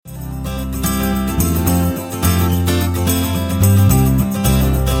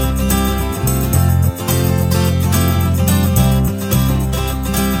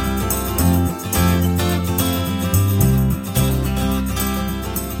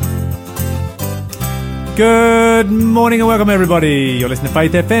Good morning and welcome everybody. You're listening to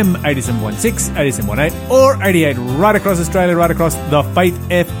Faith FM 87.6, 87.8 or 88 right across Australia, right across the Faith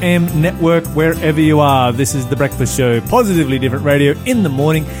FM network, wherever you are. This is The Breakfast Show, positively different radio in the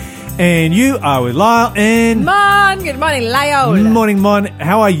morning. And you are with Lyle and... Good morning, Lyle. Morning, Mon.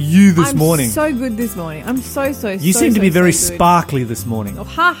 How are you this morning? I'm so good this morning. I'm so You seem to be very sparkly this morning. Oh,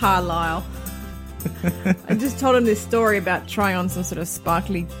 ha, Lyle. I just told him this story about trying on some sort of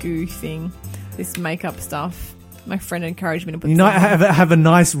sparkly goo thing, this makeup stuff. My friend encouraged me to put You know, have a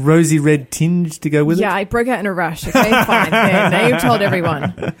nice rosy red tinge to go with it? Yeah, I broke out in a rash. Okay, fine. There, now you've told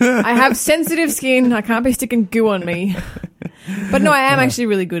everyone. I have sensitive skin. I can't be sticking goo on me. But no, I am actually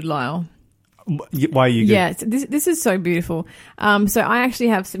really good, Lyle. Why are you good? Yeah, this is so beautiful. So I actually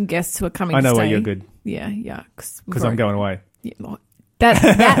have some guests who are coming to stay. I know why you're good. Yeah. Because I'm going away. Yeah,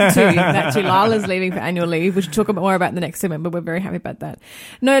 that too. Lyle is leaving for annual leave, which we'll talk more about in the next segment, but we're very happy about that.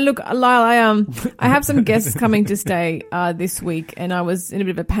 No, look, Lyle, I have some guests coming to stay this week, and I was in a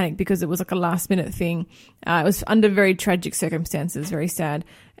bit of a panic because it was like a last minute thing. It was under very tragic circumstances, very sad,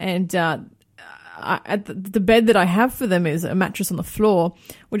 and the bed that I have for them is a mattress on the floor,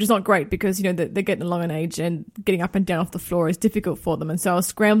 which is not great because, you know, they're getting along in age and getting up and down off the floor is difficult for them. And so I was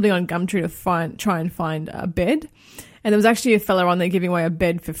scrambling on Gumtree to try and find a bed. And there was actually a fella on there giving away a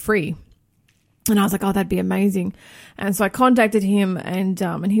bed for free. And I was like, oh, that'd be amazing. And so I contacted him and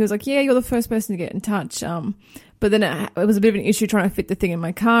he was like, yeah, you're the first person to get in touch. But then it was a bit of an issue trying to fit the thing in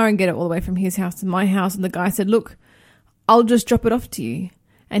my car and get it all the way from his house to my house. And the guy said, look, I'll just drop it off to you.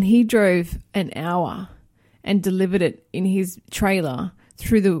 And he drove an hour and delivered it in his trailer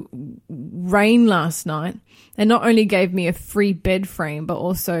through the rain last night, and not only gave me a free bed frame, but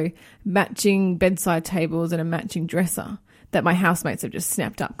also matching bedside tables and a matching dresser that my housemates have just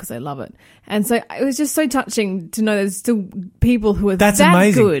snapped up because they love it. And so it was just so touching to know there's still people who are That's that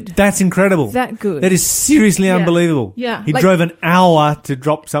amazing. good. That's incredible. That good. That is seriously unbelievable. Yeah. He drove an hour to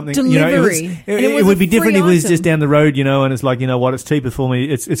drop something. Delivery. You know, it would be different if it was just down the road, you know, and it's like, you know what, it's cheaper for me.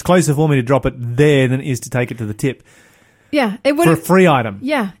 It's closer for me to drop it there than it is to take it to the tip. Yeah, it would for a free item.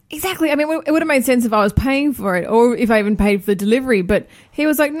 Yeah, exactly. I mean, it would have made sense if I was paying for it, or if I even paid for the delivery. But he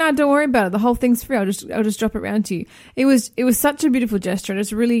was like, "No, don't worry about it. The whole thing's free. I'll just drop it around to you." It was such a beautiful gesture, and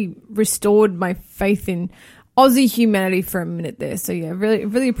it's really restored my faith in Aussie humanity for a minute there. So yeah, really,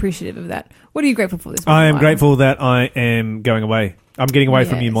 really appreciative of that. What are you grateful for this morning? I am grateful that I am going away. I'm getting away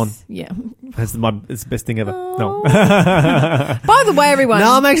from you, Mon. Yeah. It's the best thing ever. Oh. No. By the way, everyone.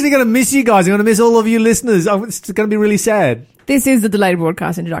 No, I'm actually going to miss you guys. I'm going to miss all of you listeners. It's going to be really sad. This is the delayed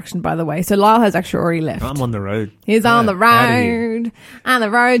broadcast introduction, by the way. So Lyle has actually already left. I'm on the road. He's on the road. On the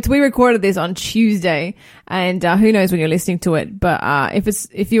road. So we recorded this on Tuesday, and who knows when you're listening to it. But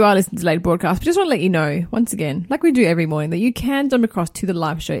if you are listening to delayed broadcast, we just want to let you know, once again, like we do every morning, that you can jump across to the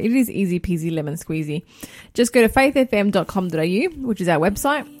live show. It is easy peasy lemon squeezy. Just go to faithfm.com.au, which is our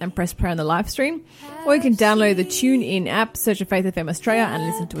website, and press play on the live stream. Or you can download the TuneIn app, search for Faith FM Australia and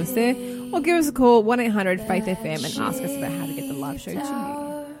listen to us there. Or give us a call, 1-800-FAITH-FM, and ask us about how to get the live show to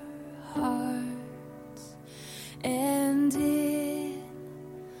you. And in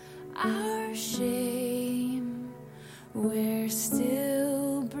our shame, we're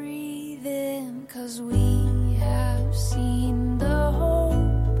still breathing, 'cause we have seen the hope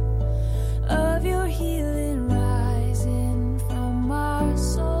of your healing rising from our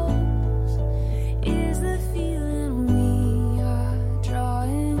souls. Is the feeling we are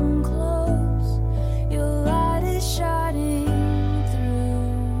drawing close. Your light is shining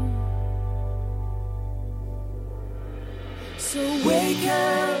through. So wake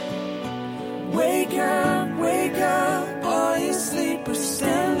up, wake up, wake up. All you sleepers,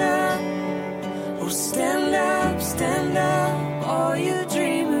 stand up. Oh, stand up, stand up. All you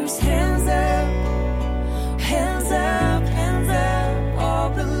dreamers, hands up, hands up, hands up. All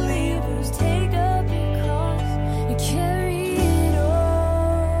believers, take up your cross and carry it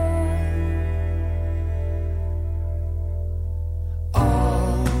on.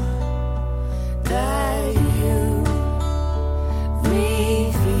 All that you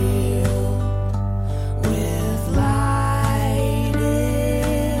breathe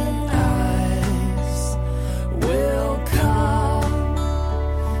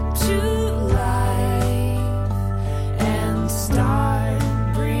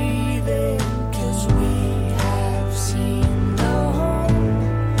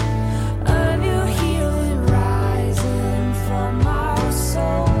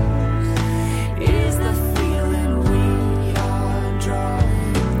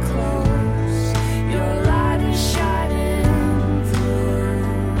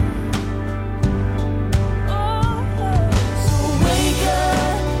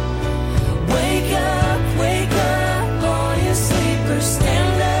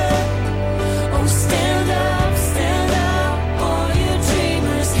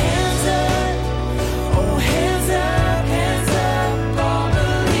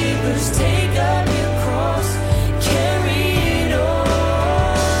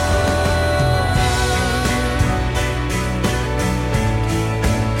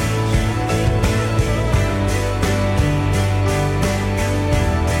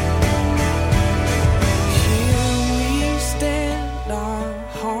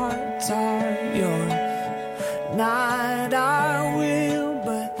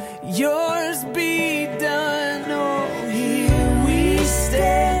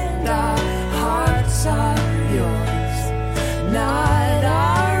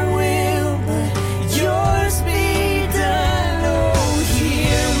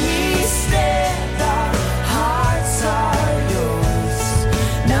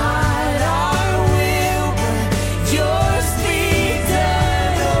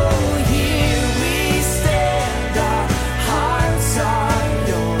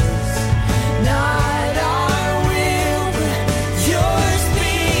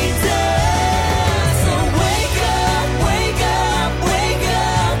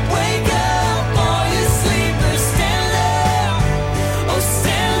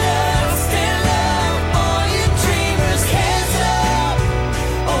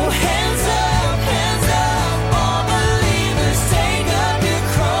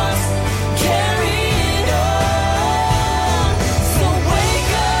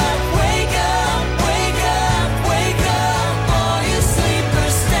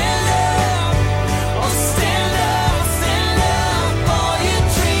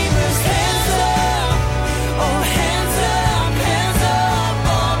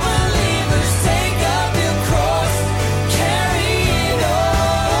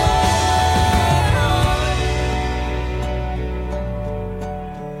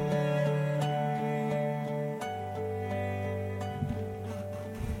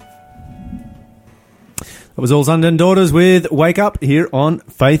That was all Sons and Daughters with Wake Up here on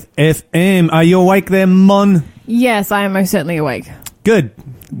Faith FM. Are you awake there, Mon? Yes, I am most certainly awake. Good.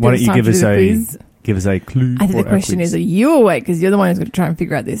 Why don't you give us a clue? I think the question is, are you awake? Because you're the one who's going to try and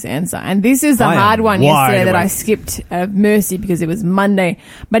figure out this answer. And this is the hard one yesterday that I skipped out of mercy because it was Monday.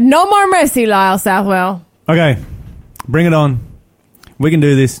 But no more mercy, Lyle Southwell. Okay. Bring it on. We can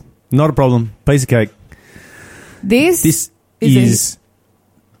do this. Not a problem. Piece of cake. This is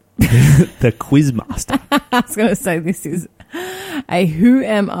the Quizmaster. I was going to say this is a Who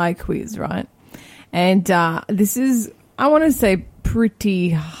Am I quiz, right? And this is, I want to say, pretty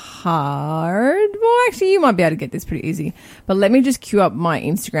hard. Well, actually, you might be able to get this pretty easy. But let me just queue up my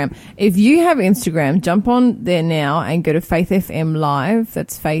Instagram. If you have Instagram, jump on there now and go to Faith FM Live.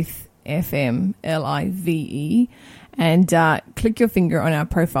 That's Faith FM LIVE. And click your finger on our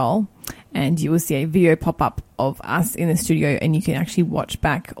profile and you will see a video pop up of us in the studio and you can actually watch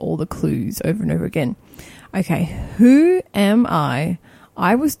back all the clues over and over again. Okay, who am I?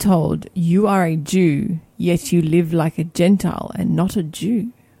 I was told you are a Jew, yet you live like a Gentile and not a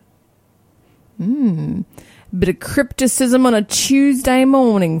Jew. Bit of crypticism on a Tuesday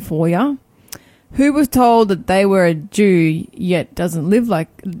morning for ya. Who was told that they were a Jew, yet doesn't live like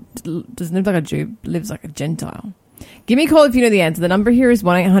a Jew, lives like a Gentile? Give me a call if you know the answer. The number here is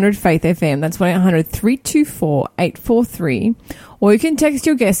 1-800-FAITH-FM. That's 1-800-324-843. Or you can text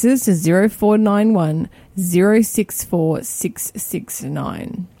your guesses to 0491 064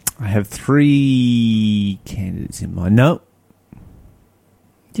 669. I have 3 candidates in mind. No.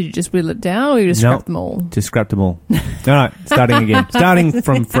 Did you just whittle it down or you just scrap them all? Just scrapped them all. All right, starting again. Starting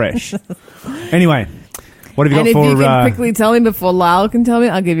from fresh. Anyway, what have you got for... And if you can quickly tell me before Lyle can tell me,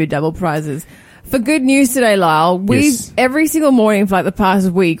 I'll give you double prizes. For good news today, Lyle, every single morning for like the past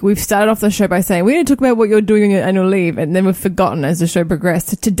week, we've started off the show by saying, we're going to talk about what you're doing on your annual leave, and then we've forgotten as the show progressed.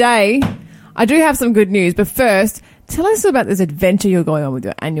 So today, I do have some good news, but first, tell us about this adventure you're going on with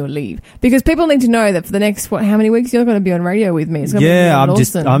your annual leave. Because people need to know that for the next, how many weeks you're going to be on radio with me? It's going to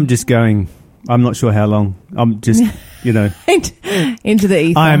be I'm just going, I'm not sure how long. I'm just, into the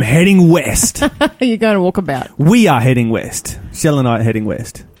ether. I am heading west. You're going to walk about. We are heading west. Shell and I are heading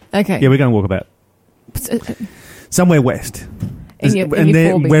west. Okay. Yeah, we're going to walk about. Somewhere west. And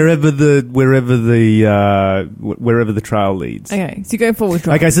then wherever the trail leads. Okay, so you go forward.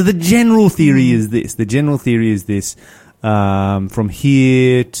 Okay, so the general theory is this. From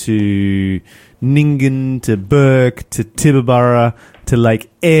here to Nyngan to Burke to Tibooburra to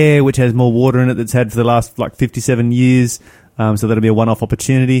Lake Eyre, which has more water in it that's had for the last 57 years. So that'll be a one-off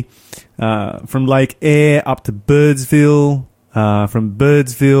opportunity. From Lake Eyre up to Birdsville. From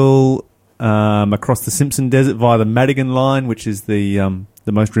Birdsville across the Simpson Desert via the Madigan line, which is the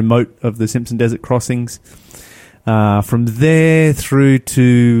most remote of the Simpson Desert crossings. From there through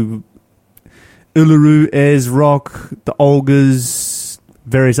to Uluru, Ayers Rock, the Olgas,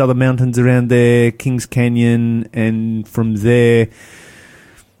 various other mountains around there, Kings Canyon, and from there,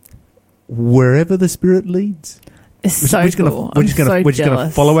 wherever the spirit leads. It's so cool. We're just going to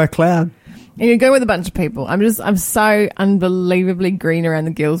follow our cloud. And you go with a bunch of people. I'm so unbelievably green around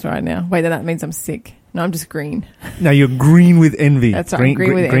the gills right now. Wait, that means I'm sick. No, I'm just green. No, you're green with envy. That's right.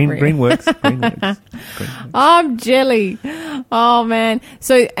 Green with envy. Green works. Green works. I'm jelly. Oh, man.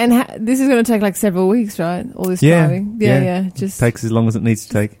 So, this is going to take several weeks, right? All this driving. Yeah. Just takes as long as it needs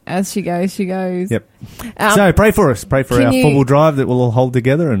to take. As she goes, she goes. Yep. So pray for us. Pray for our four-wheel drive that will all hold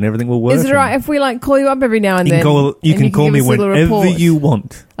together and everything will work. Is it right if we call you up every now and then? You can call me whenever you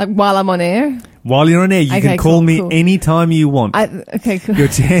want. While I'm on air? While you're on air, you can call me anytime you want. Okay, cool. Your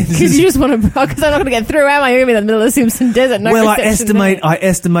chances. Because you just want to, because I'm not going to get through, am I? You're in the middle of the Simpson Desert. No reception I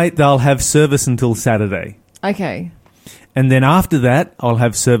estimate they'll have service until Saturday. Okay. And then after that, I'll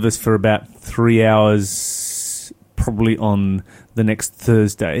have service for about 3 hours, probably on the next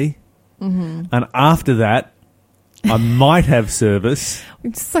Thursday. Mm-hmm. And after that, I might have service.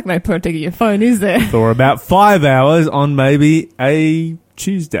 It's no point taking your phone, is there? For about 5 hours on maybe a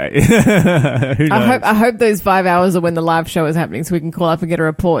Tuesday. Who knows? I hope those 5 hours are when the live show is happening, so we can call up and get a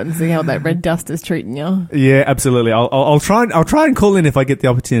report and see how that red dust is treating you. Yeah, absolutely. I'll try and call in if I get the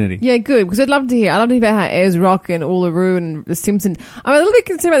opportunity. Yeah, good, because I'd love to hear. I'd love to hear about how Ayers Rock and Uluru and the Simpson. I'm a little bit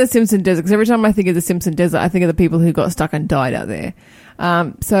concerned about the Simpson Desert because every time I think of the Simpson Desert, I think of the people who got stuck and died out there.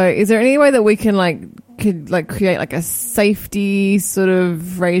 So is there any way that we can create a safety sort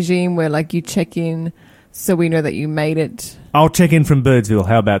of regime where you check in so we know that you made it? I'll check in from Birdsville.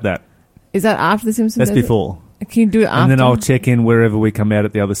 How about that? Is that after the Simpsons? That's before. Can you do it after? And then I'll check in wherever we come out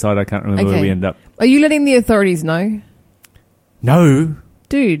at the other side. I can't remember where we end up. Are you letting the authorities know? No.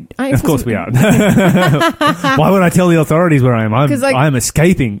 Dude, Of course we are. Why would I tell the authorities where I am? I'm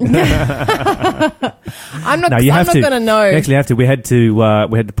escaping. I'm not. No, I'm not going to know. You actually have to. We had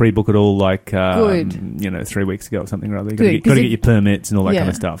to pre-book it all 3 weeks ago or something or other. You got to get your permits and all that kind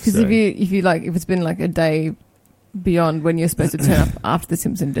of stuff. Because if it's been like a day beyond when you're supposed to turn up after the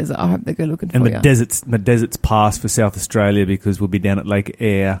Simpson Desert, I hope they go looking for you. And the desert's passed for South Australia because we'll be down at Lake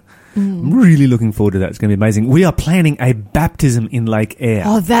Eyre. I'm really looking forward to that. It's going to be amazing. We are planning a baptism in Lake Eyre.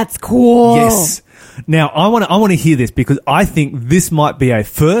 Oh, that's cool. Yes. Now, I want to hear this because I think this might be a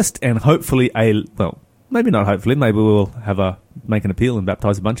first and hopefully maybe not hopefully, maybe we'll make an appeal and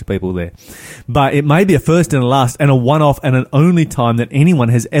baptise a bunch of people there. But it may be a first and a last and a one-off and an only time that anyone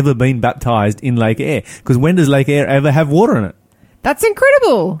has ever been baptised in Lake Eyre. Because when does Lake Eyre ever have water in it? That's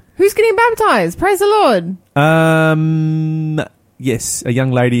incredible. Who's getting baptised? Praise the Lord. Yes, a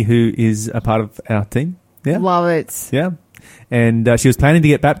young lady who is a part of our team. Yeah. Love it. Yeah. And she was planning to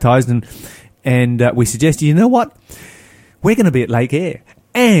get baptised and we suggested, you know what? We're going to be at Lake Eyre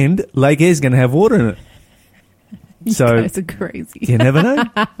and Lake Eyre's going to have water in it. You guys are crazy. You never know.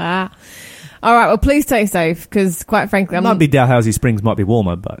 All right, well, please stay safe because, quite frankly, Might be Dalhousie Springs might be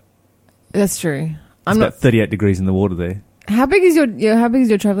warmer, but that's true. It's about 38 degrees in the water there. How big is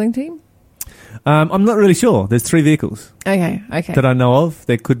your travelling team? I'm not really sure. There's 3 vehicles. Okay. That I know of.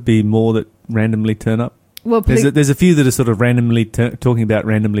 There could be more that randomly turn up. Well, there's a few that are sort of randomly talking about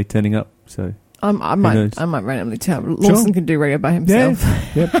randomly turning up. So I might randomly turn up. Lawson can do radio by himself.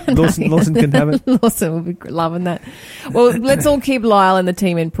 Yeah. Lawson can have it. Lawson will be loving that. Well, let's all keep Lyle and the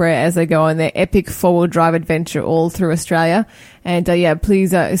team in prayer as they go on their epic 4-wheel drive adventure all through Australia. And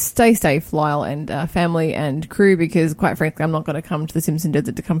please stay safe, Lyle and family and crew, because quite frankly, I'm not going to come to the Simpson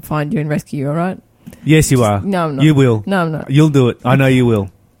Desert to come find you and rescue you. All right? Yes, you are. No, I'm not. You will. No, I'm not. You'll do it. I know you will.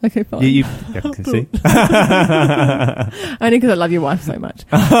 Okay, fine. You can see. Only because I love your wife so much.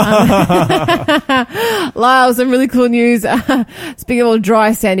 Lyle, some really cool news. Speaking of all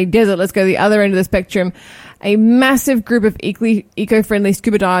dry, sandy desert, let's go to the other end of the spectrum. A massive group of eco-friendly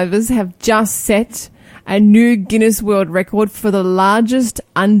scuba divers have just set a new Guinness World Record for the largest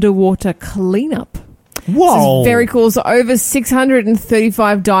underwater cleanup. Whoa. This is very cool. So over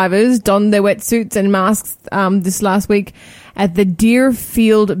 635 divers donned their wetsuits and masks this last week at the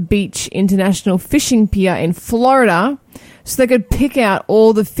Deerfield Beach International Fishing Pier in Florida so they could pick out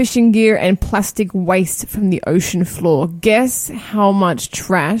all the fishing gear and plastic waste from the ocean floor. Guess how much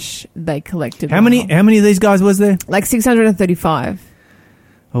trash they collected. How many of these guys was there? Like 635.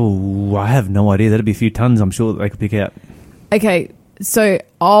 Oh, I have no idea. That'd be a few tons, I'm sure, that they could pick out. Okay, so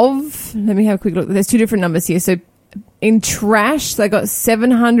let me have a quick look. There's 2 different numbers here. So in trash, they got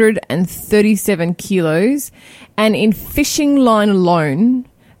 737 kilos. And in fishing line alone,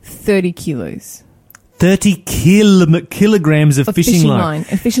 30 kilos. 30 kilograms of fishing line.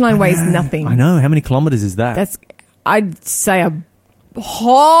 A fishing line weighs nothing. I know. How many kilometres is that? I'd say a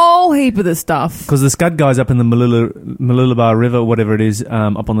whole heap of the stuff. Because the Scud guys up in the Mooloolaba River, whatever it is,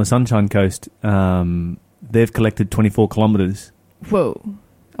 up on the Sunshine Coast, they've collected 24 kilometres. Whoa.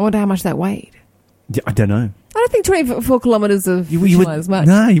 I wonder how much that weighed. Yeah, I don't know. I don't think 24 kilometres of fishing line is much.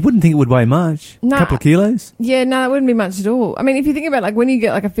 No, you wouldn't think it would weigh much. A couple of kilos? Yeah, no, that wouldn't be much at all. I mean, if you think about when you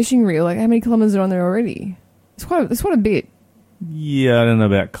get a fishing reel, how many kilometres are on there already? It's quite a bit. Yeah, I don't know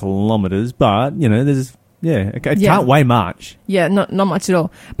about kilometres, but, there's... Yeah, it can't weigh much. Yeah, not much at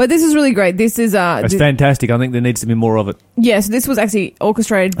all. But this is really great. This is... it's fantastic. I think there needs to be more of it. Yeah, so this was actually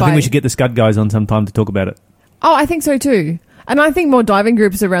orchestrated by... I think we should get the Scud guys on sometime to talk about it. Oh, I think so too. And I think more diving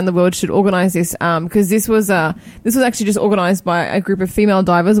groups around the world should organise this because this was actually just organised by a group of female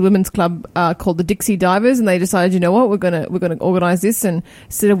divers, a women's club called the Dixie Divers, and they decided, you know what, we're gonna organise this and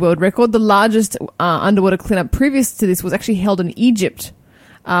set a world record. The largest underwater cleanup previous to this was actually held in Egypt.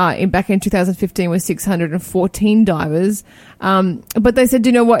 Back in 2015 with 614 divers. But they said,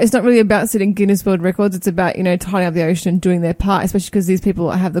 you know what, it's not really about setting Guinness World Records. It's about, tidying up the ocean and doing their part, especially because these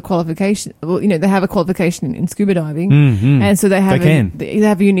people have the qualification. Well, they have a qualification in scuba diving. Mm-hmm. And so they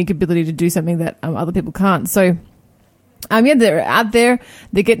have a unique ability to do something that other people can't. So, they're out there.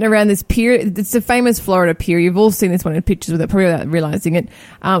 They're getting around this pier. It's a famous Florida pier. You've all seen this one in pictures without probably realising it.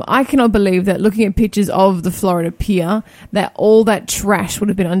 I cannot believe that looking at pictures of the Florida pier, that all that trash would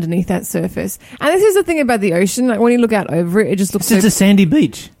have been underneath that surface. And this is the thing about the ocean. Like when you look out over it, it just looks It's a sandy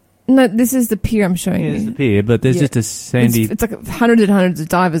beach. No, this is the pier I'm showing you. Yeah, it's the pier, but there's just a sandy... It's like hundreds and hundreds of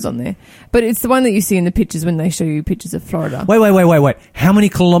divers on there. But it's the one that you see in the pictures when they show you pictures of Florida. Wait. How many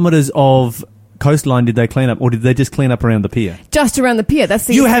kilometres of coastline did they clean up, or did they just clean up around the pier? Just around the pier. That's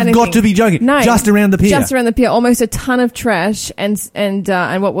the You have got to be joking. No, just around the pier. Just around the pier. Almost a ton of trash and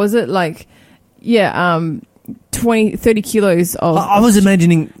what was it? 30 kilos of... I was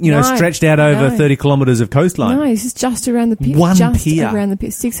imagining, No, stretched out over no. 30 kilometres of coastline. No, it's just around the pier. One just pier. around the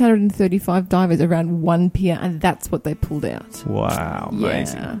pier. 635 divers around one pier, and that's what they pulled out. Wow,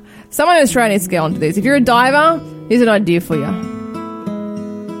 amazing. Yeah. Someone in Australia needs to get onto this. If you're a diver, here's an idea for you.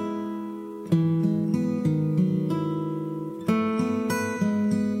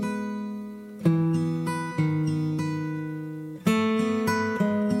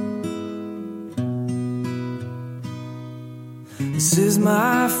 This is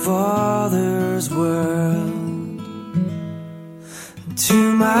my Father's world.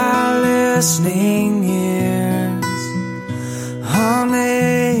 To my listening ears, all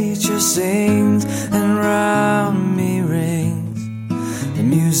nature sings and round me rings the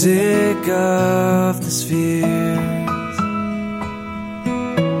music of the spheres.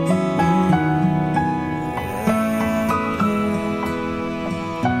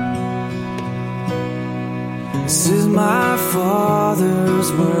 This is my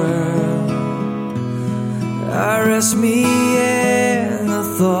Father's world. I rest me in the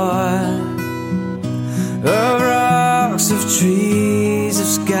thought of rocks, of trees, of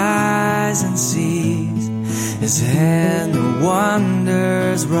skies and seas. His hand the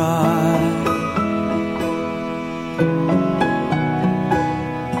wonders wrought.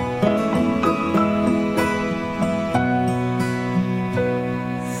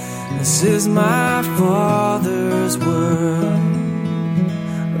 This is my Father's world.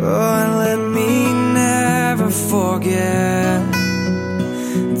 Oh, and let me never forget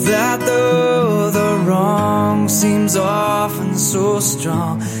that though the wrong seems often so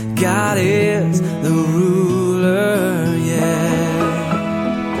strong, God is the ruler, yeah.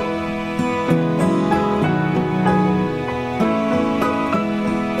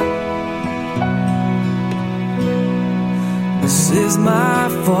 This is my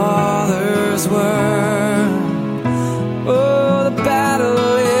Father's word. Oh, the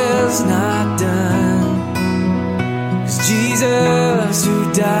battle is not done, 'cause Jesus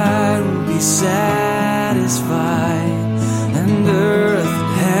who died will be satisfied, and earth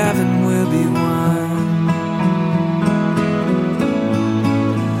and heaven will be one.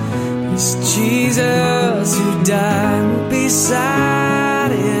 It's Jesus who died will be satisfied,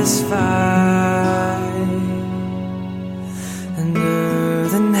 and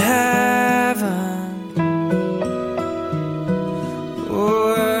earth and heaven,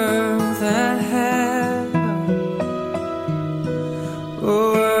 oh, earth and heaven,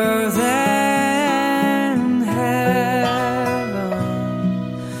 oh, earth and heaven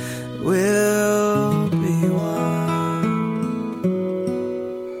will be one.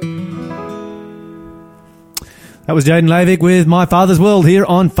 That was Jaden Lavik with My Father's World here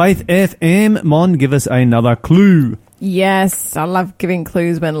on Faith FM. Mon, give us another clue. Yes, I love giving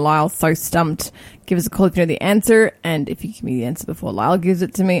clues when Lyle's so stumped. Give us a call if you know the answer, and if you give me the answer before Lyle gives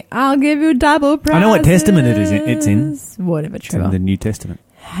it to me, I'll give you double prizes. I know what testament it's in. Whatever, It's Trevor. in the New Testament.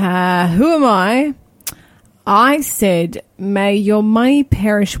 Who am I? I said, may your money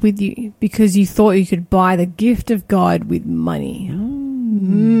perish with you because you thought you could buy the gift of God with money.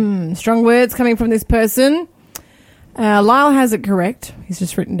 Strong words coming from this person. Lyle has it correct. He's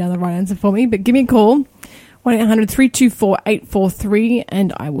just written down the right answer for me, but give me a call. 1-800-324-843,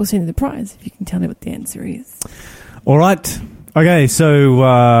 and I will send you the prize if you can tell me what the answer is. All right. Okay,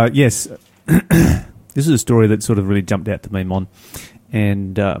 so, yes, this is a story that sort of really jumped out to me, Mon.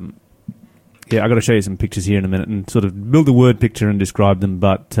 And, yeah, I've got to show you some pictures here in a minute and sort of build a word picture and describe them.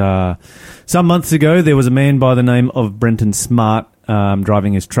 But some months ago, there was a man by the name of Brenton Smart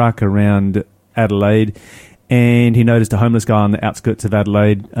driving his truck around Adelaide, and he noticed a homeless guy on the outskirts of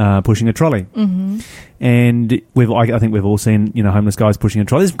Adelaide pushing a trolley. Mm-hmm. And I think we've all seen, homeless guys pushing a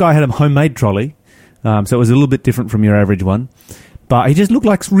trolley. This guy had a homemade trolley, so it was a little bit different from your average one. But he just looked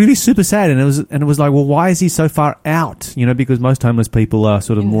like really super sad, and it was like, well, why is he so far out? Because most homeless people are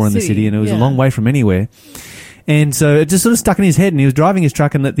sort of more in the city, and it was a long way from anywhere. And so it just sort of stuck in his head, and he was driving his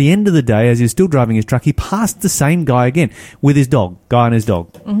truck, and at the end of the day, as he was still driving his truck, he passed the same guy again with his guy and his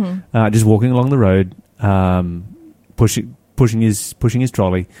dog, just walking along the road, pushing his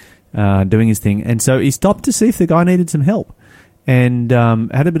trolley, doing his thing. And so he stopped to see if the guy needed some help, and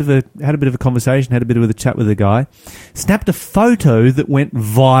had a bit of a conversation, had a bit of a chat with the guy, snapped a photo that went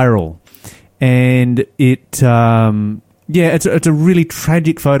viral, and it's a really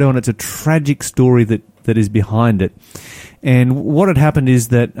tragic photo, and it's a tragic story that is behind it. And what had happened is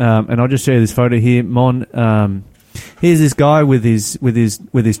that, and I'll just show you this photo here, Mon. Here's this guy with his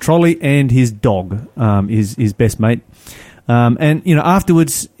trolley and his dog, his best mate. And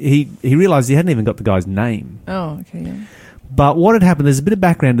afterwards he realised he hadn't even got the guy's name. Oh, okay. Yeah. But what had happened, there's a bit of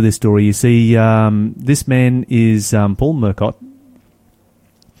background to this story. You see, this man is Paul Murcott,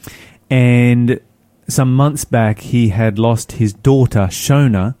 and some months back he had lost his daughter,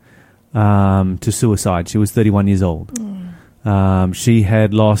 Shona, to suicide. She was 31 years old. She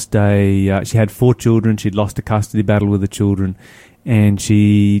had lost she had 4 children. She'd lost a custody battle with the children, and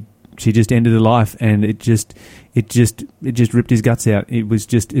she just ended her life, and it just ripped his guts out.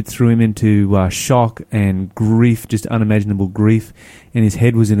 It threw him into shock and grief, just unimaginable grief, and his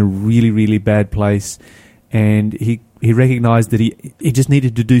head was in a really, really bad place, and he recognised that he just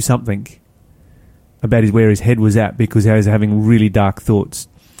needed to do something about where his head was at, because he was having really dark thoughts.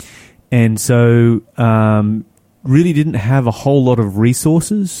 And so really didn't have a whole lot of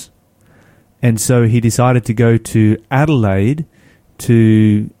resources, and so he decided to go to Adelaide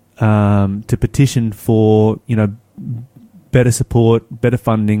to petition for, better support, better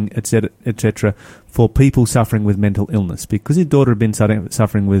funding, etc., for people suffering with mental illness, because his daughter had been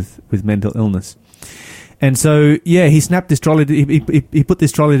suffering with mental illness. And so, he snapped this trolley. He put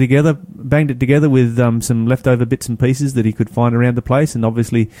this trolley together, banged it together with some leftover bits and pieces that he could find around the place. And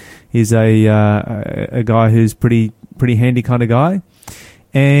obviously, he's a guy who's pretty handy kind of guy.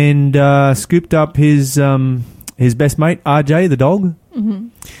 And scooped up his best mate, RJ, the dog,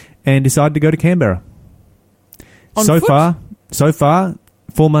 and decided to go to Canberra. On so foot? far,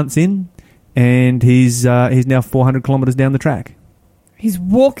 4 months in, and he's now 400 kilometres down the track. He's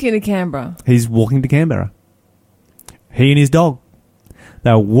walking to Canberra. He's walking to Canberra. He and his dog.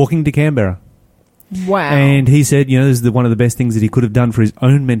 They were walking to Canberra. Wow. And he said, this is one of the best things that he could have done for his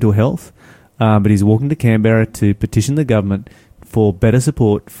own mental health. But he's walking to Canberra to petition the government for better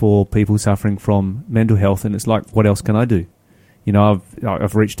support for people suffering from mental health. And it's like, what else can I do?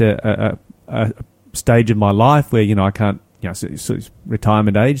 I've reached a stage of my life where, I can't, so it's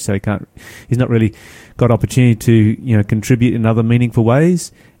retirement age, so he's not really got opportunity to, contribute in other meaningful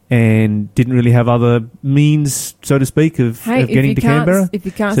ways, and didn't really have other means, so to speak, of getting to Canberra. If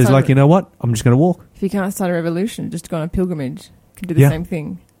you can't, so he's like, you know what? I'm just going to walk. If you can't start a revolution, just go on a pilgrimage. You can do the same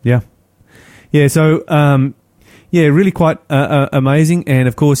thing. Yeah. Yeah. So, really quite amazing. And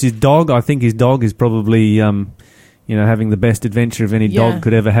of course, his dog. I think his dog is probably, having the best adventure of any dog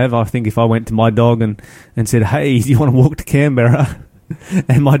could ever have. I think if I went to my dog and said, "Hey, do you want to walk to Canberra?"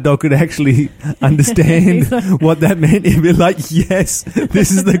 and my dog could actually understand what that meant, he'd be like, yes,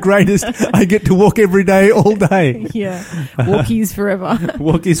 this is the greatest. I get to walk every day, all day. Yeah. Walkies forever.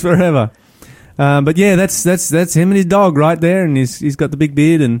 Walkies forever. But yeah, that's him and his dog right there, and he's got the big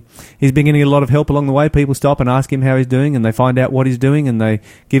beard, and he's been getting a lot of help along the way. People stop and ask him how he's doing, and they find out what he's doing, and they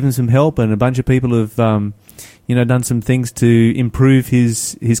give him some help, and a bunch of people have done some things to improve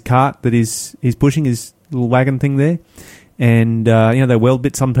his cart that he's pushing, his little wagon thing there. And they weld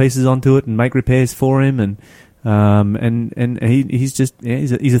bits some pieces onto it and make repairs for him, and he's just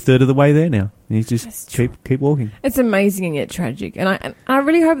he's a third of the way there now. And he's just keep walking. It's amazing and yet tragic, and I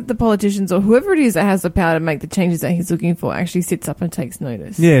really hope that the politicians or whoever it is that has the power to make the changes that he's looking for actually sits up and takes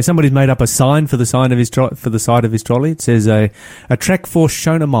notice. Yeah, somebody's made up a sign for the side of his trolley. It says a trek for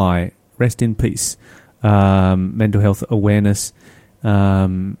Shona Mai, rest in peace, mental health awareness.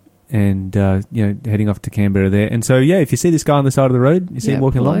 And heading off to Canberra there. And so, if you see this guy on the side of the road, you see him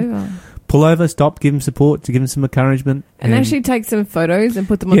walking along, pull over, stop, give him support, to give him some encouragement. And actually take some photos and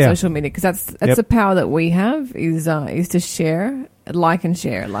put them on social media, because that's the power that we have, is to share, like and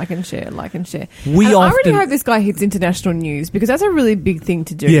share. I really hope this guy hits international news, because that's a really big thing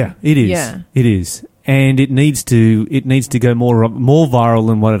to do. Yeah, it is. Yeah. It is. And it needs to go more viral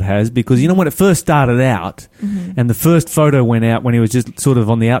than what it has, because when it first started out, and the first photo went out when he was just sort of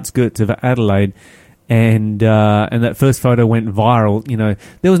on the outskirts of Adelaide, and that first photo went viral.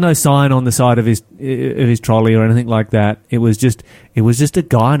 There was no sign on the side of his trolley or anything like that. It was just a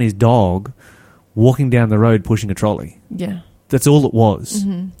guy and his dog walking down the road pushing a trolley. Yeah, that's all it was.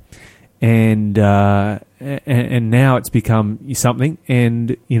 Mm-hmm. And now it's become something,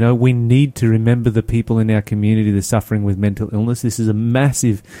 and we need to remember the people in our community that are suffering with mental illness. This is a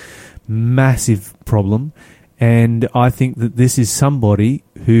massive, massive problem, and I think that this is somebody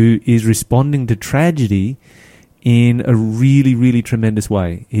who is responding to tragedy in a really, really tremendous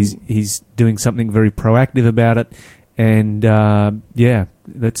way. He's doing something very proactive about it, and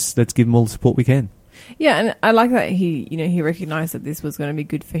let's give him all the support we can. Yeah, and I like that he recognised that this was going to be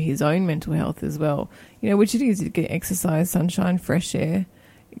good for his own mental health as well. Which it is, to get exercise, sunshine, fresh air,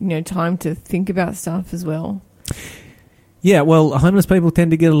 time to think about stuff as well. Yeah, well, homeless people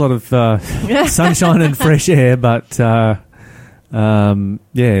tend to get a lot of sunshine and fresh air, but so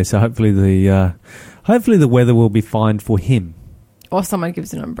hopefully the weather will be fine for him. Or someone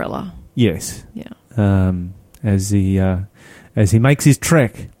gives an umbrella. Yes. Yeah. As he as he makes his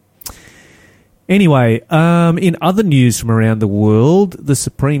trek. Anyway, in other news from around the world, the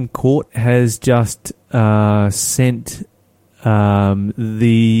Supreme Court has just sent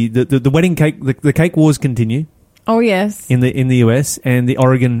the wedding cake. The cake wars continue. Oh yes, in the US, and the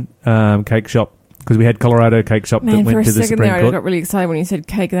Oregon cake shop, because we had Colorado cake shop that went to the Supreme Court. I got really excited when you said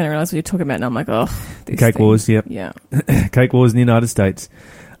cake, and then I realized what you're talking about. And I'm like, oh, this cake thing. wars. Yep. Yeah, cake wars in the United States.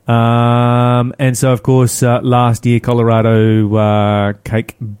 And so, of course, last year, Colorado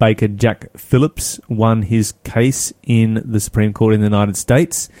cake baker Jack Phillips won his case in the Supreme Court in the United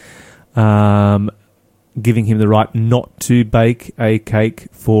States, giving him the right not to bake a cake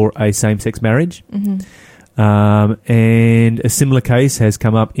for a same-sex marriage. Mm-hmm. And a similar case has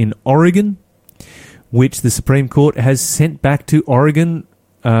come up in Oregon, which the Supreme Court has sent back to Oregon.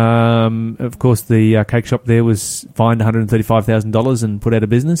 Of course, the cake shop there was fined $135,000 and put out of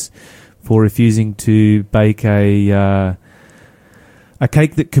business for refusing to bake a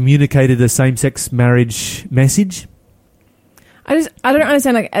cake that communicated a same-sex marriage message. I don't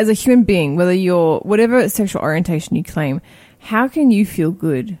understand, like, as a human being, whatever sexual orientation you claim, how can you feel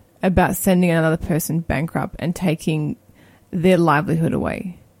good about sending another person bankrupt and taking their livelihood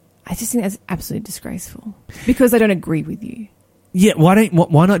away? I just think that's absolutely disgraceful because they don't agree with you. Yeah,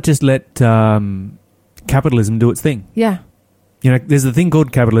 why not just let capitalism do its thing? Yeah. You know, there's a thing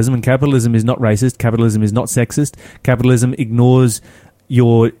called capitalism, and capitalism is not racist. Capitalism is not sexist. Capitalism ignores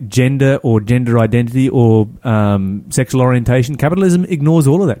your gender or gender identity or sexual orientation. Capitalism ignores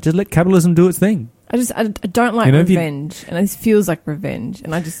all of that. Just let capitalism do its thing. I don't like revenge, and this feels like revenge.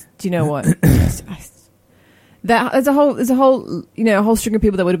 And do you know what? There's a whole a whole string of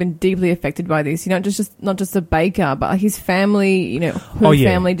people that would have been deeply affected by this. You know, not just the baker, but his family.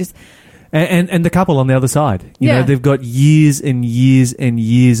 Family just. And the couple on the other side. You know, they've got years and years and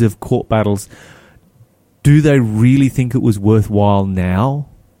years of court battles. Do they really think it was worthwhile now,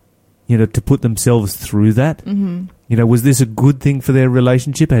 to put themselves through that? Mm-hmm. Was this a good thing for their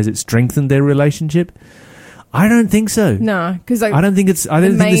relationship? Has it strengthened their relationship? I don't think so. No, because I don't think this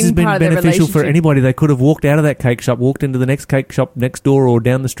has been beneficial for anybody. They could have walked out of that cake shop, walked into the next cake shop next door or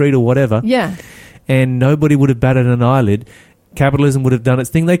down the street or whatever. Yeah. And nobody would have batted an eyelid. Capitalism would have done its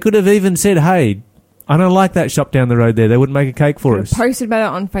thing. They could have even said, hey, I don't like that shop down the road there. They wouldn't make a cake for us. Posted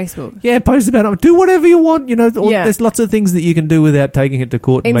about it on Facebook. Yeah, post about it. Do whatever you want. There's lots of things that you can do without taking it to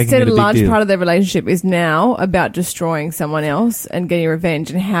court and making it a big deal. Instead, a large part of their relationship is now about destroying someone else and getting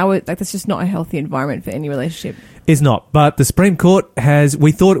revenge, and that's just not a healthy environment for any relationship. It's not. But the Supreme Court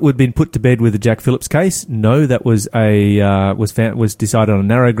we thought it would have been put to bed with the Jack Phillips case. No, that was was decided on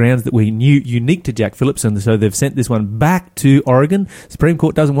narrow grounds that we knew unique to Jack Phillips, and so they've sent this one back to Oregon. Supreme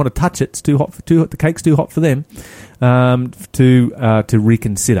Court doesn't want to touch it. It's too hot. The cake's too hot for them to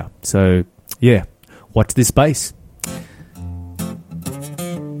reconsider. So yeah, watch this space.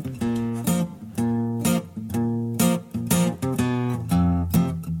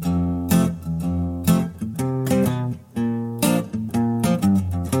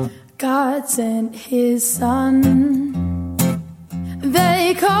 God sent his son,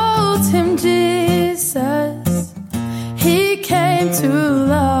 they called him Jesus. He came to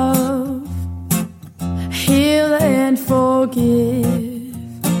love, heal and forgive.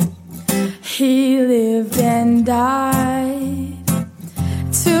 He lived and died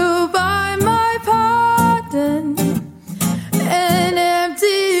to buy my pardon. An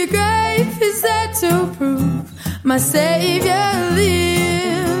empty grave is there to prove my Savior lives.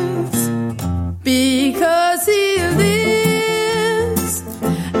 Because he lives,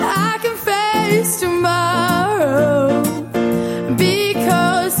 I can face tomorrow.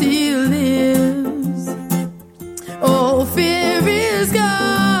 Because he lives, all fear is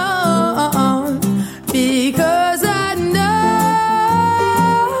gone. Because I know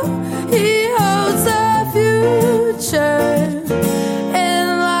he holds the future,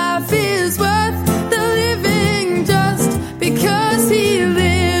 and life is worth the living just because he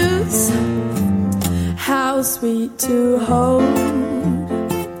lives. How sweet to hold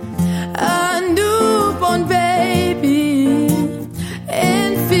a newborn baby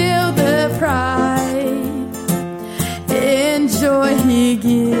and feel the pride and joy he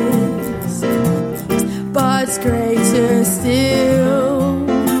gives. But's greater still,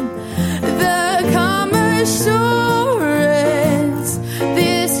 the calm assurance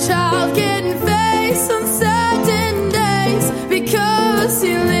this child can face uncertain days because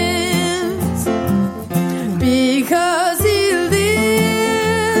he lives. Because he lives.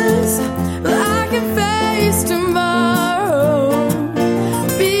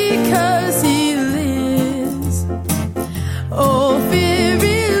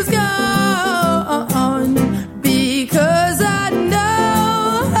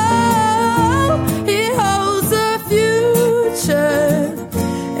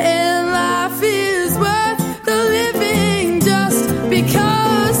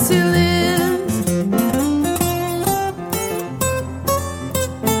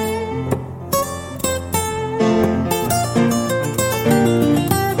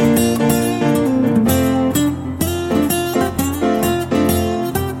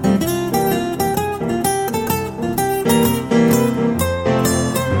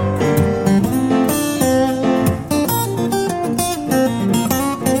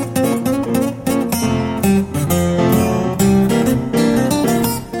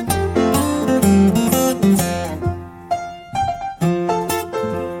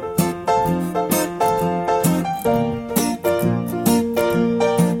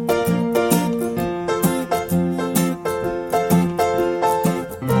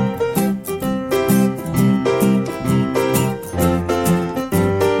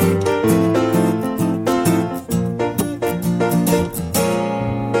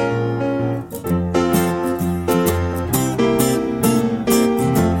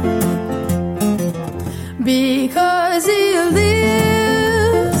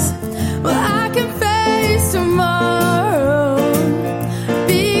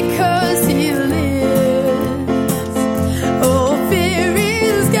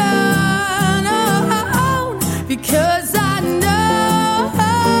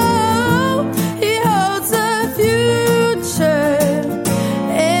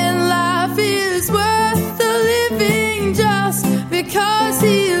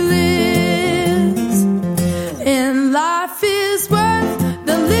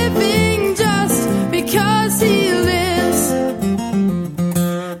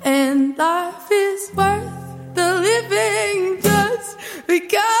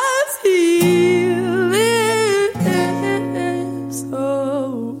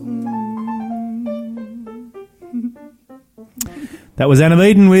 That was Adam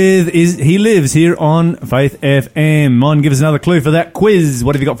Eden with He Lives here on Faith FM. Mon, give us another clue for that quiz.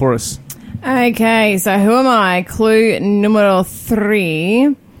 What have you got for us? Okay, so who am I? Clue numero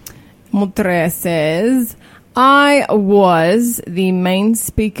 3. Mutre says, I was the main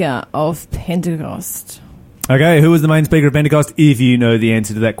speaker of Pentecost. Okay, who was the main speaker of Pentecost? If you know the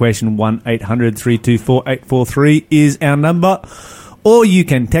answer to that question, 1-800-324-843 is our number. Or you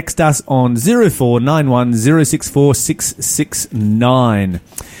can text us on 0491 064 669.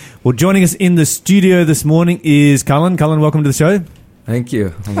 Well, joining us in the studio this morning is Cullen. Cullen, welcome to the show. Thank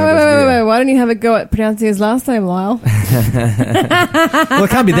you. Wait. Why don't you have a go at pronouncing his last name, Lyle? Well, it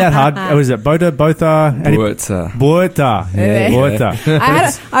can't be that hard. Was it Botha? Buerta. Yeah,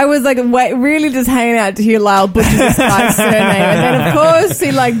 Buerta. I was like really just hanging out to hear Lyle butcher this guy's surname, and then of course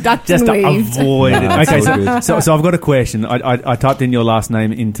he like ducked Just and to weaved. avoid it. No, Okay, it's all good. so I've got a question. I typed in your last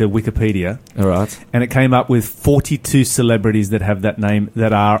name into Wikipedia, All right. and it came up with 42 celebrities that have that name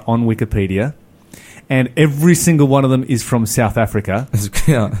that are on Wikipedia. And every single one of them is from South Africa.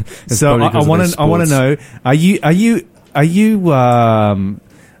 Yeah, it's So probably I 'cause of want their to know: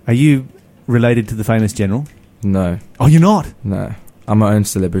 are you related to the famous general? No, Oh, you're not. no. I'm my own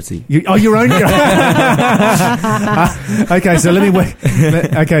celebrity. You're own. Okay, so let me work.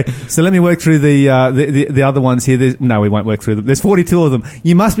 Let me work through the other ones here. No, we won't work through them. There's 42 of them.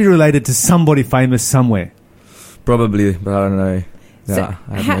 You must be related to somebody famous somewhere. Probably, but I don't know. So Yeah,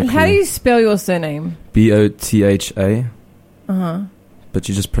 I have no how do clue. you spell your surname? Botha? Uh-huh. But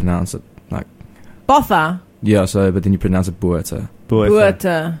you just pronounce it like Botha. yeah. So, but then you pronounce it Buerta.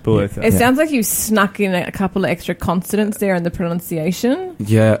 Buerta. Buerta. It sounds like you snuck in a couple of extra consonants there in the pronunciation.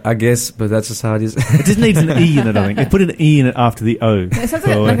 Yeah, I guess, but that's just how it is. It just needs an E in it, I think. They put an E in it after the O. It sounds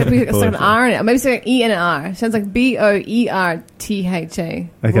like it's like an R in it. Or maybe it's like an E and an R. It sounds like Boertha.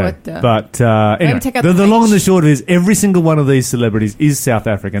 Okay, Buerta. but anyway, take out the the long and the H. short of it is every single one of these celebrities is South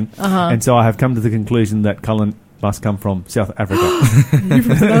African, Uh-huh. and so I have come to the conclusion that Cullen must come from South Africa. You're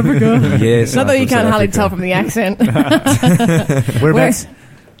from South Africa. Yes, Not that I'm you from can't South hardly Africa. tell from the accent.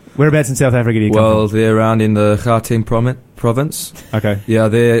 Whereabouts in South Africa do you Well, come they're around in the Gauteng province. from? Okay. Yeah,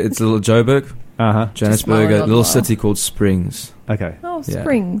 there it's a little Joburg, Uh-huh. Johannesburg, smiling a on little Lyle. city called Springs. Okay. Oh, Yeah.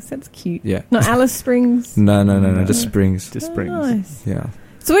 Springs. That's cute. Yeah. Not Alice Springs. No, just Springs. Just Oh, Springs. nice. Yeah.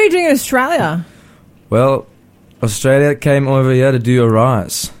 So what are you doing in Australia? Well, Australia came over here to do a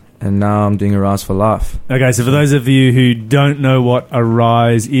rise, and now I'm doing a rise for life. Okay, so for those of you who don't know what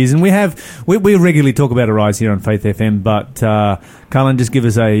Arise is, and we regularly talk about Arise here on Faith FM, but Cullen, just give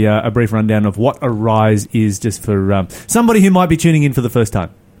us a brief rundown of what Arise is, just for somebody who might be tuning in for the first time.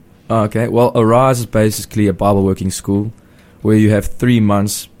 Okay, well, Arise is basically a Bible working school where you have 3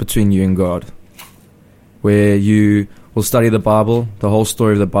 months between you and God, where you will study the Bible, the whole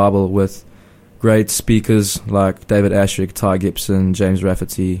story of the Bible, with great speakers like David Ashrick, Ty Gibson, James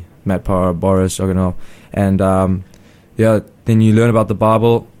Rafferty, Matt Parra, Boris Oganov, and then you learn about the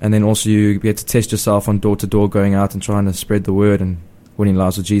Bible, and then also you get to test yourself on door to door, going out and trying to spread the word and winning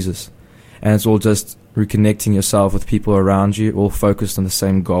lives with Jesus. And it's all just reconnecting yourself with people around you, all focused on the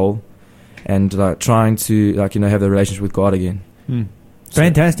same goal, and trying to have the relationship with God again. So-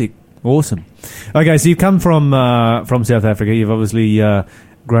 Fantastic. Awesome. Okay, so you've come from South Africa. You've obviously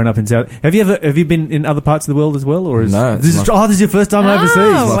grown up in South. Have you been in other parts of the world as well, or is No, This is your first time overseas.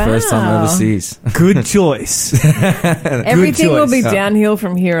 It's my wow. first time overseas. Good choice. Everything will be choice. downhill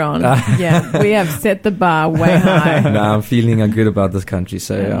from here on. Yeah, we have set the bar way high. No, I'm feeling good about this country.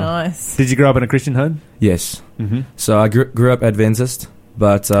 So yeah. Nice. Did you grow up in a Christian home? Yes. Mm-hmm. So I grew up Adventist,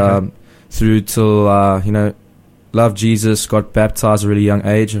 but Okay. through till loved Jesus, got baptized at a really young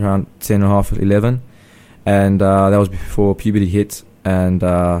age, around 10 and a half, 11, and that was before puberty hit, and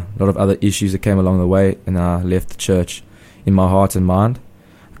a lot of other issues that came along the way, and I left the church in my heart and mind.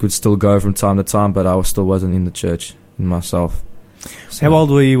 I could still go from time to time, but I still wasn't in the church in myself. So, How old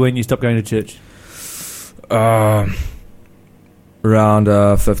were you when you stopped going to church?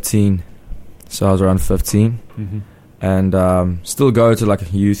 Around 15. So I was around 15. Mm-hmm. And still go to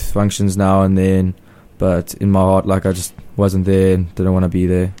youth functions now and then, but in my heart, I just wasn't there and didn't want to be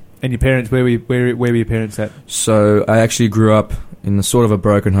there. And your parents, where were your parents at? So I actually grew up in a sort of a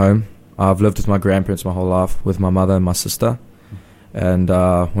broken home. I've lived with my grandparents my whole life, with my mother and my sister. And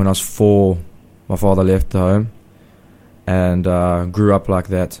when I was 4, my father left the home, and grew up like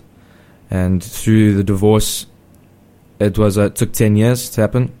that. And through the divorce, it took 10 years to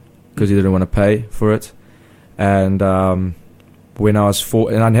happen because he didn't want to pay for it. And when I was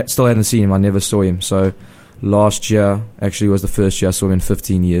 4, and I still hadn't seen him, I never saw him. So last year actually was the first year I saw him in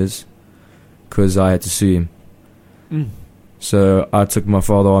 15 years because I had to sue him. Mm. So I took my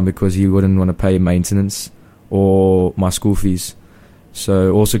father on because he wouldn't want to pay maintenance or my school fees.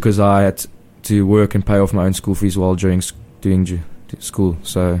 So also because I had to work and pay off my own school fees while doing school.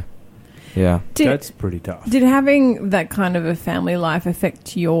 So, yeah. That's pretty tough. Did having that kind of a family life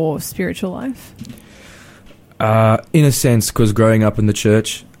affect your spiritual life? In a sense, because growing up in the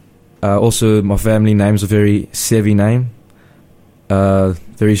church, also my family name's a very Sevi name.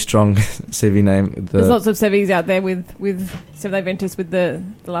 Very strong Sevi name. There's lots of Sevis out there with Seventh Adventists with the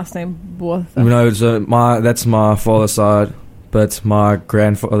last name Botha. No, that's my father's side, but my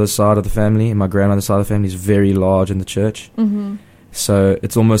grandfather's side of the family and my grandmother's side of the family is very large in the church. Mm-hmm. So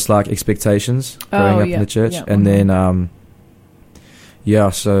it's almost like expectations growing up in the church. Yeah. And then,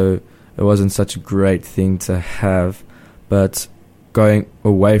 so it wasn't such a great thing to have. But going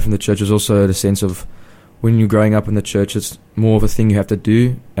away from the church is also the sense of when you're growing up in the church, it's more of a thing you have to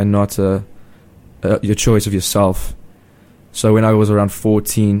do and not your choice of yourself. So when I was around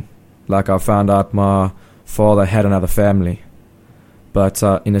 14, I found out my father had another family. But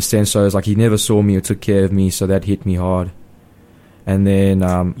in a sense, so it's like he never saw me or took care of me, so that hit me hard. And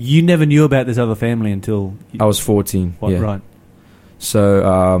then... you never knew about this other family until... I was 14, yeah. Right.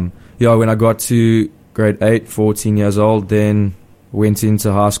 So, when I got to grade 8, 14 years old, then went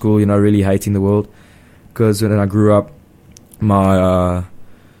into high school, really hating the world. Because when I grew up, my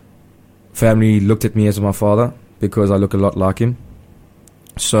family looked at me as my father because I look a lot like him.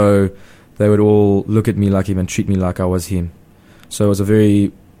 So they would all look at me like him and treat me like I was him. So it was a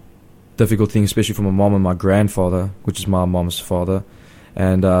very difficult thing, especially for my mom and my grandfather, which is my mom's father.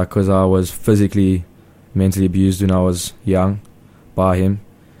 And because I was physically, mentally abused when I was young by him.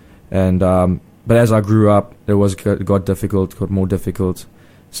 And but as I grew up, it got more difficult.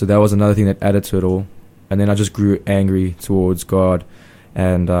 So that was another thing that added to it all. And then I just grew angry towards God,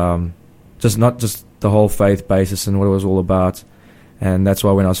 and just not just the whole faith basis and what it was all about. And that's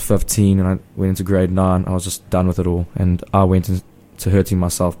why when I was 15 and I went into grade 9, I was just done with it all, and I went into hurting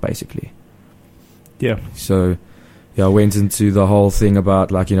myself basically. Yeah. So, I went into the whole thing about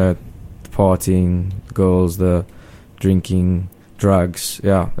the partying, girls, the drinking, drugs.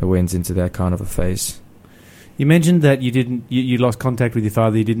 Yeah, I went into that kind of a phase. You mentioned that you lost contact with your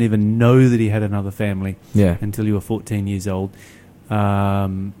father. You didn't even know that he had another family until you were 14 years old.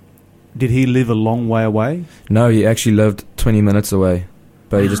 Did he live a long way away? No, he actually lived 20 minutes away,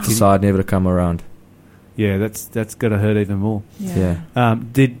 but he just decided never to come around. Yeah, that's got to hurt even more. Yeah.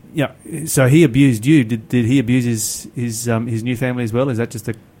 So he abused you. Did he abuse his new family as well? Is that just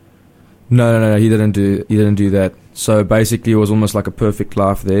a... No, he didn't do that. So basically it was almost like a perfect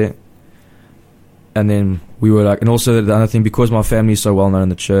life there. And then we were and also the other thing, because my family is so well known in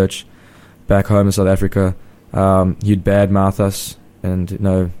the church, back home in South Africa, he'd badmouth us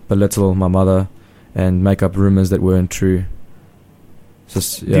and belittle my mother and make up rumors that weren't true.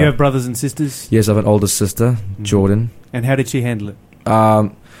 Just, Do you have brothers and sisters? Yes, I have an older sister, Jordan. And how did she handle it?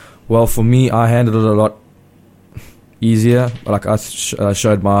 Well, for me, I handled it a lot easier. I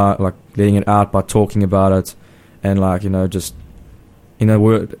showed my letting it out by talking about it, and just.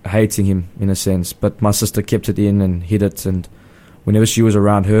 Hating him in a sense, but my sister kept it in and hid it, and whenever she was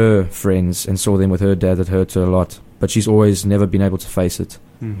around her friends and saw them with her dad, it hurt her a lot, but she's always never been able to face it.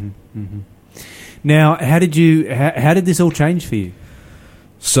 Mm-hmm. Mm-hmm. Now, how did this all change for you?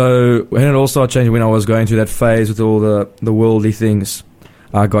 So when it all started changing, when I was going through that phase with all the worldly things,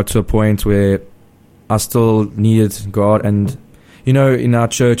 I got to a point where I still needed God, and in our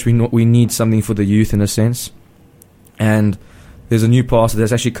church we need something for the youth in a sense, and there's a new pastor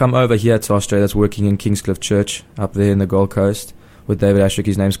that's actually come over here to Australia that's working in Kingscliff Church up there in the Gold Coast with David Ashrick.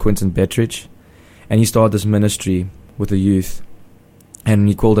 His name's Quentin Bettridge. And he started this ministry with the youth. And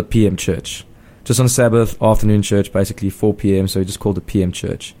he called it PM Church. Just on Sabbath, afternoon church, basically 4 p.m. So he just called it PM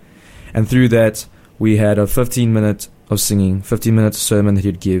Church. And through that, we had a 15-minute of singing, 15-minute sermon that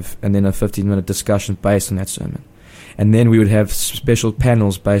he'd give, and then a 15-minute discussion based on that sermon. And then we would have special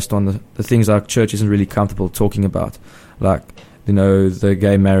panels based on the things our church isn't really comfortable talking about, like the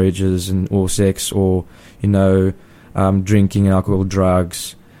gay marriages or sex or, drinking and alcohol,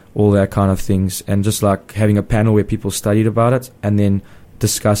 drugs, all that kind of things. And just having a panel where people studied about it and then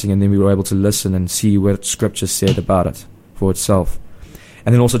discussing, and then we were able to listen and see what Scripture said about it for itself.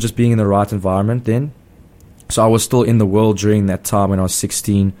 And then also just being in the right environment then. So I was still in the world during that time when I was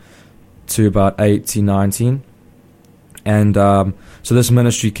 16 to about 18, 19. And so this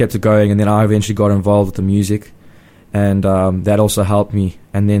ministry kept it going, and then I eventually got involved with the music. And that also helped me.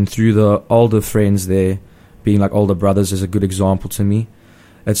 And then through the older friends there, being older brothers is a good example to me.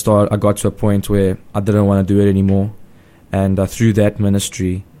 I got to a point where I didn't want to do it anymore. And through that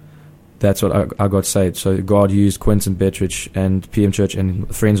ministry, that's what I got saved. So God used Quentin Bettridge and PM Church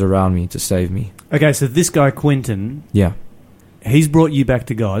and friends around me to save me. Okay, so this guy Quentin... Yeah. He's brought you back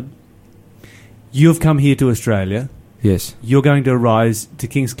to God. You've come here to Australia. Yes. You're going to Arise to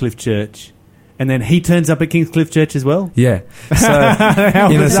Kingscliff Church. And then he turns up at Kingscliff Church as well? Yeah. So,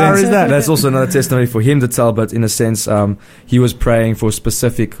 How in a bizarre sense, is that? that's also another testimony for him to tell, but in a sense, he was praying for a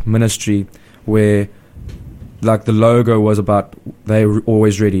specific ministry where, like, the logo was about they were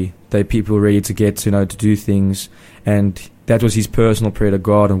always ready. They people ready to get, to do things. And that was his personal prayer to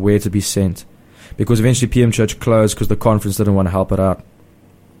God and where to be sent. Because eventually PM Church closed because the conference didn't want to help it out.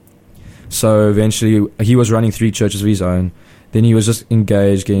 So eventually he was running 3 churches of his own. Then he was just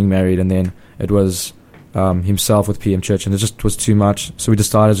engaged, getting married, and then it was himself with PM Church, and it just was too much. So we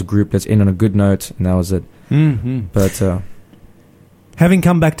decided as a group, let's end on a good note, and that was it. Mm-hmm. But having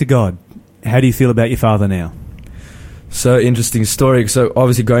come back to God, how do you feel about your father now? so interesting story. So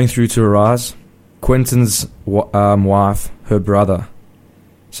obviously going through to Arise, Quentin's wife, her brother,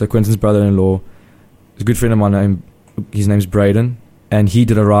 so Quentin's brother-in-law, is a good friend of mine. His name's Braden, and he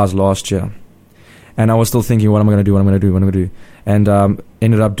did Arise last year. And I was still thinking, what am I going to do? And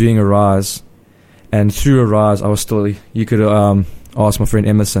ended up doing Arise. And through Arise, I was still, you could ask my friend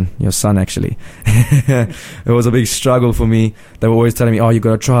Emerson, your son actually. It was a big struggle for me. They were always telling me, you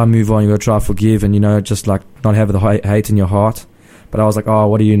got to try and move on, you got to try and forgive, and, just like not have the hate in your heart. But I was like,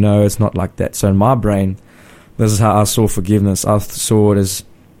 what do you know? It's not like that. So in my brain, this is how I saw forgiveness. I saw it as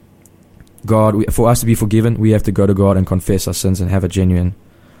God, for us to be forgiven, we have to go to God and confess our sins and have a genuine,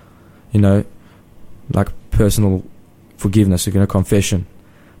 like personal forgiveness, confession.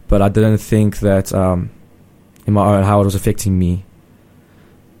 But I didn't think that in my own how it was affecting me.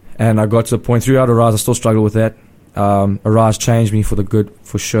 And I got to a point throughout Arise, I still struggle with that. Arise changed me for the good,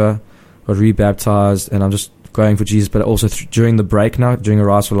 for sure. Got rebaptized, and I'm just going for Jesus. But also during the break now, during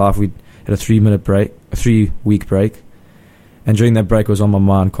Arise for Life, we had a 3-week break. And during that break, it was on my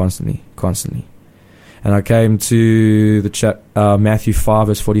mind constantly. And I came to the Matthew 5,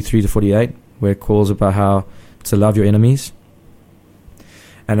 verse 43 to 48, where it calls about how to love your enemies.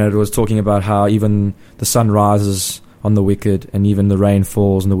 And it was talking about how even the sun rises on the wicked, and even the rain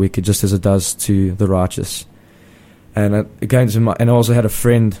falls on the wicked, just as it does to the righteous. And it came to and I also had a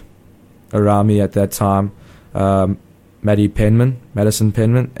friend around me at that time, Madison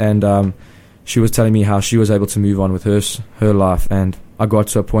Penman, and she was telling me how she was able to move on with her life. And I got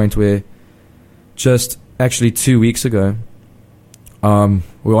to a point where just actually 2 weeks ago, we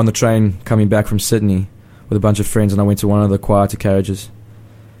were on the train coming back from Sydney with a bunch of friends, and I went to one of the quieter carriages.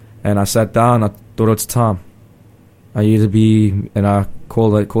 And I sat down, I thought it's time. I needed to be, and I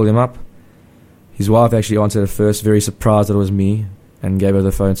called him up. His wife actually answered at first, very surprised that it was me, and gave her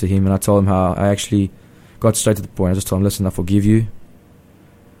the phone to him. And I told him how I actually got straight to the point. I just told him, listen, I forgive you.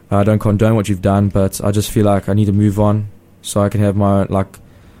 I don't condone what you've done, but I just feel like I need to move on so I can have my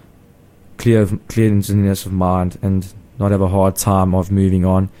clearness of mind and not have a hard time of moving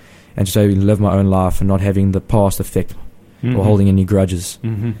on, and just live my own life and not having the past affect or holding any grudges.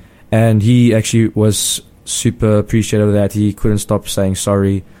 Mm-hmm. And he actually was super appreciative of that. He couldn't stop saying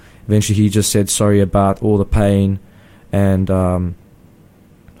sorry. Eventually he just said sorry about all the pain and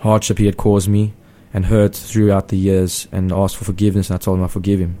hardship he had caused me and hurt throughout the years, and asked for forgiveness, and I told him I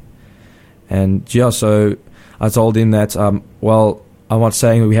forgive him. And so I told him that, I'm not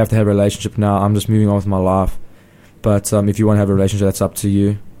saying that we have to have a relationship now. I'm just moving on with my life. But if you want to have a relationship, that's up to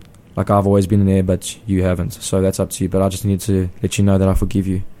you. Like, I've always been there, but you haven't. So that's up to you. But I just need to let you know that I forgive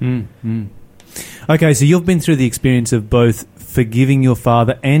you. Mm-hmm. Okay, so you've been through the experience of both forgiving your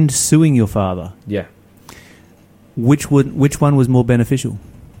father and suing your father. Yeah. Which one was more beneficial?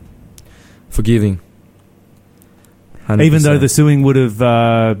 Forgiving. 100%. Even though the suing would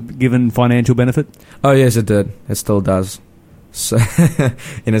have given financial benefit? Oh, yes, it did. It still does. So,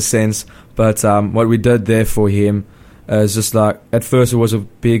 in a sense. But what we did there for him is just like, at first it was a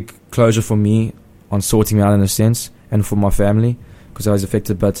big closure for me on sorting me out in a sense, and for my family, because I was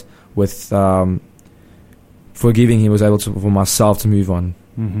affected. But with forgiving, he was able to, for myself to move on,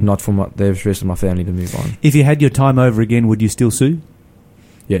 not for the rest of my family to move on. If you had your time over again, would you still sue?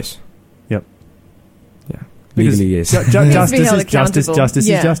 Yes. Yep. Yeah. Legally, yes. Justice is held justice. accountable. Justice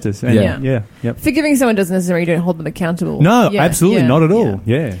Yeah. is justice. And Yeah. Yep. Forgiving someone doesn't necessarily don't hold them accountable. No, Yeah, absolutely yeah, not at all.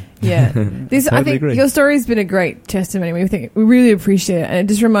 Yeah. Yeah. I Totally think agree. your story's been a great testimony. We really appreciate it. And it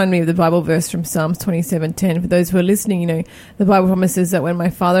just reminded me of the Bible verse from Psalms 27:10. For those who are listening, the Bible promises that when my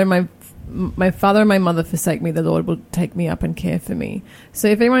father and my mother forsake me, the Lord will take me up and care for me. So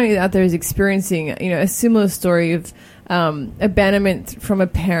if anyone out there is experiencing, a similar story of abandonment from a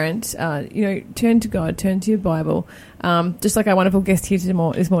parent, turn to God, turn to your Bible, just like our wonderful guest here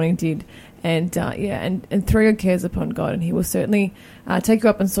this morning did. And throw your cares upon God, and He will certainly take you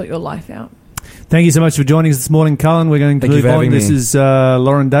up and sort your life out.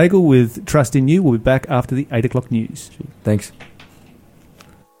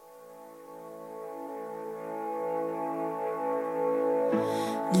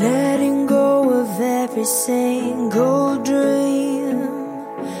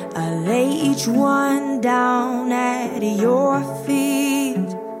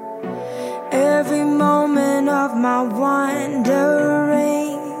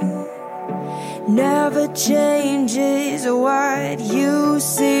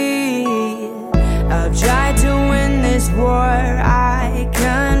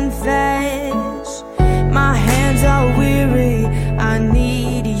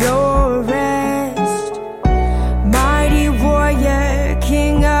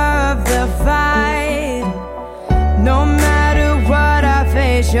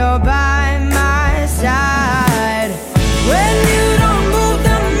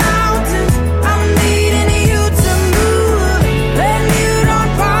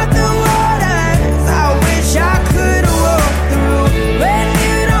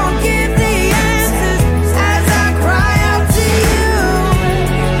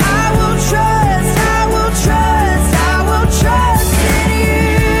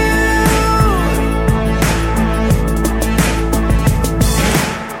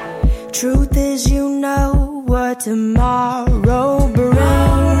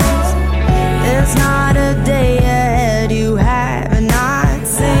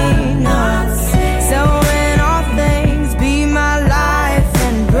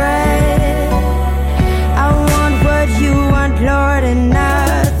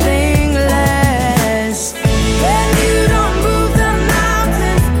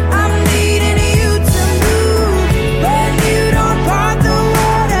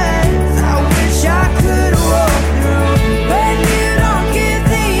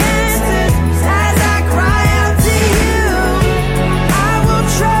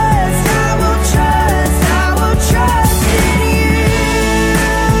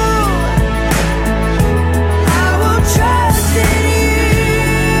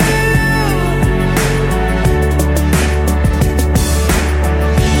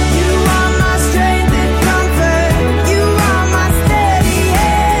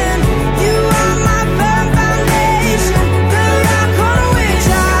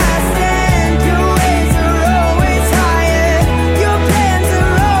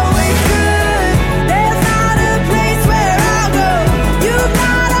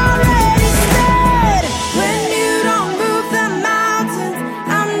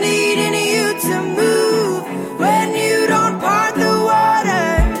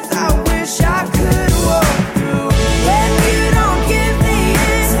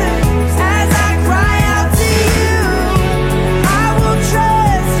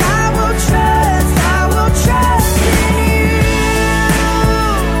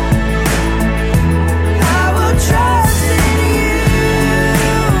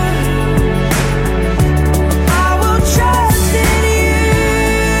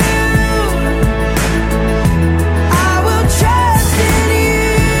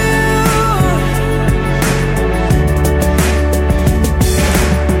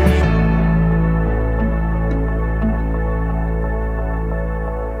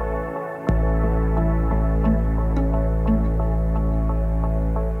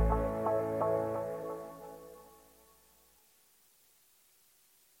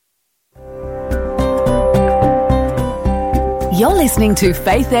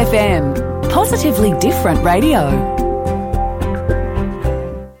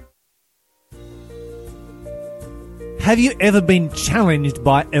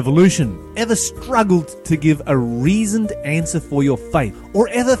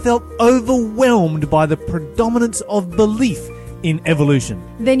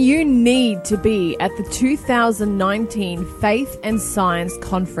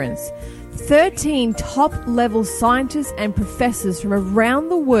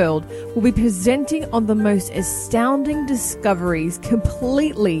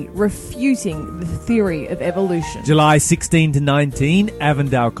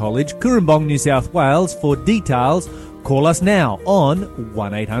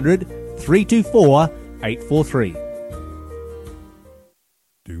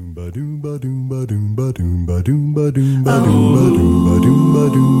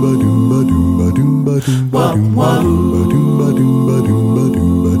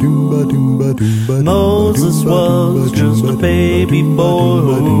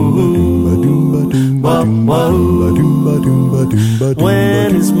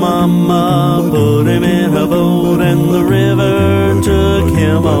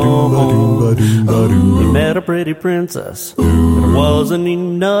 He met a pretty princess, but it wasn't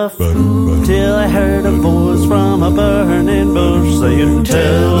enough till I heard a voice from a burning bush saying,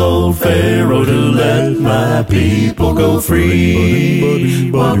 "Tell old Pharaoh to let my people go free."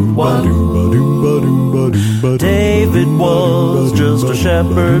 David was just a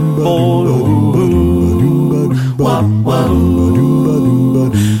shepherd boy.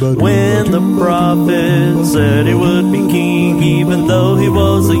 When the prophet said he would be king, even though he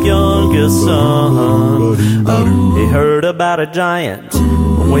was the youngest son, he heard about a giant,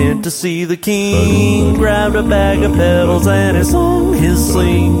 went to see the king, grabbed a bag of petals and he sung his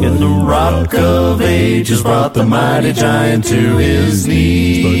sling, and the rock of ages brought the mighty giant to his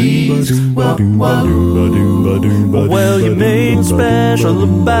knees. Well, you made special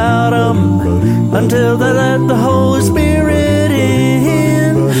about him until they let the Holy Spirit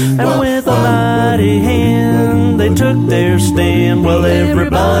in, and with a mighty hand they took their stand. Well,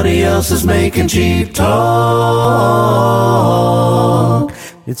 everybody else is making cheap talk.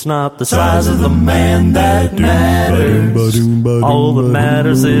 It's not the size of the man that matters. All that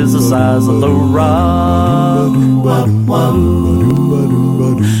matters is the size of the rock.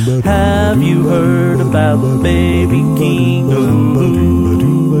 Have you heard about the baby king?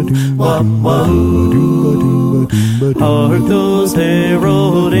 Hark those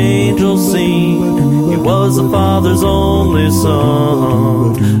herald angels sing. He was the Father's only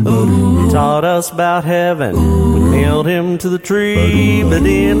son. He taught us about heaven. We nailed him to the tree, but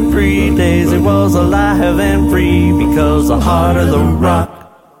in 3 days he was alive and free, because the heart of the rock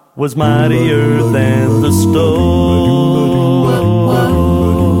was mightier than the stone.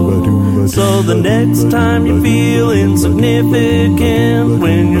 So the next time you feel insignificant,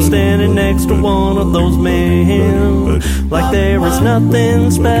 when you're standing next to one of those men, like there is nothing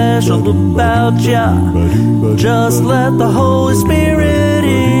special about ya, just let the Holy Spirit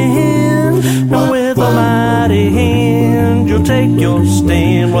in, and with a mighty hand you'll take your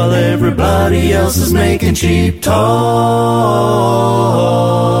stand, while everybody else is making cheap talk.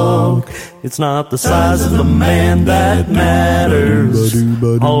 It's not the size of the man that matters.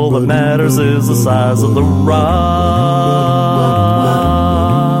 All that matters is the size of the rock.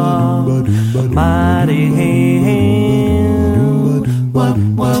 Mighty hand,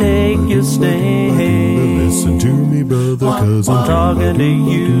 take your stand. Listen to me, brother, 'cause I'm talking to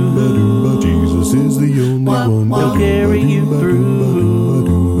you. Jesus is the only one. He'll carry you through.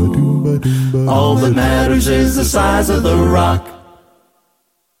 All that matters is the size of the rock.